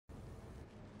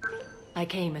I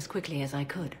came as quickly as I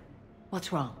could.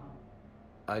 What's wrong?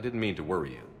 I didn't mean to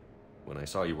worry you. When I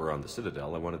saw you were on the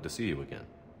Citadel, I wanted to see you again.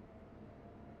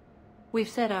 We've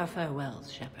said our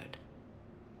farewells, Shepard.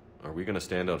 Are we gonna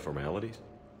stand on formalities?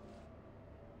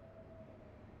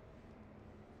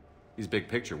 These big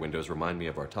picture windows remind me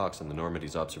of our talks in the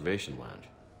Normandy's observation lounge.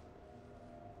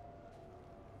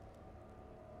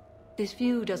 This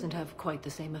view doesn't have quite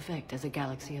the same effect as a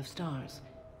galaxy of stars,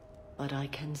 but I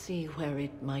can see where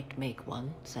it might make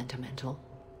one sentimental.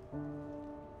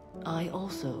 I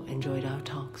also enjoyed our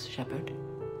talks, Shepard.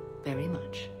 Very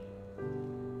much.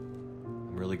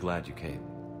 I'm really glad you came.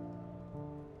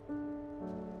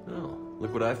 Oh,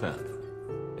 look what I found.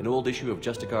 An old issue of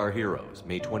Justicar Heroes,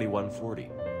 May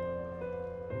 2140.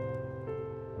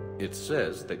 It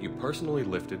says that you personally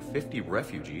lifted 50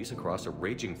 refugees across a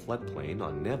raging floodplain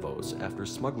on Nevos after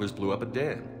smugglers blew up a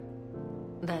dam.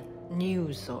 That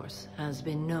news source has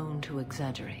been known to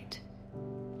exaggerate.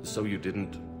 So you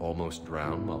didn't almost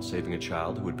drown while saving a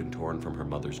child who had been torn from her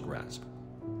mother's grasp?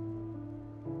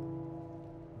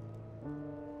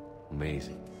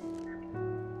 Amazing.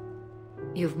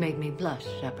 You've made me blush,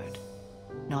 Shepard.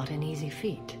 Not an easy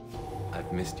feat.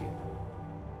 I've missed you.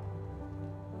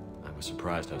 I was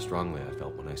surprised how strongly I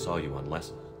felt when I saw you on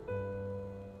lessons.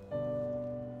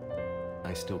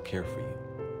 I still care for you.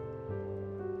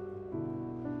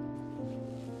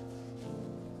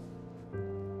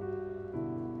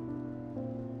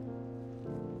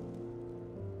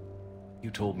 You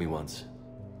told me once,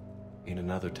 in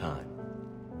another time,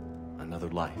 another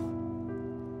life.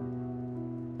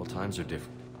 Well, times are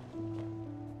different.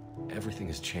 Everything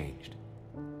has changed.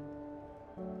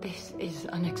 This is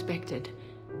unexpected.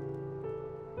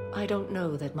 I don't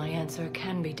know that my answer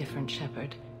can be different,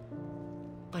 Shepard.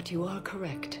 But you are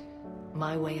correct.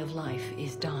 My way of life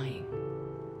is dying.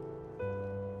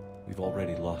 We've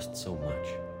already lost so much.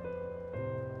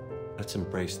 Let's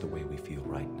embrace the way we feel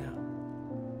right now.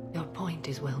 Your point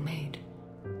is well made.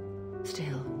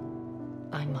 Still,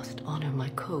 I must honor my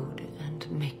code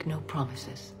and make no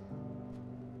promises.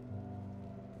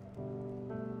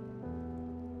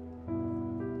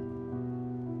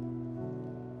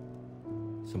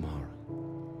 Samara.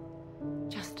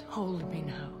 Just hold me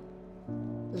now.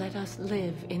 Let us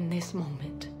live in this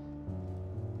moment.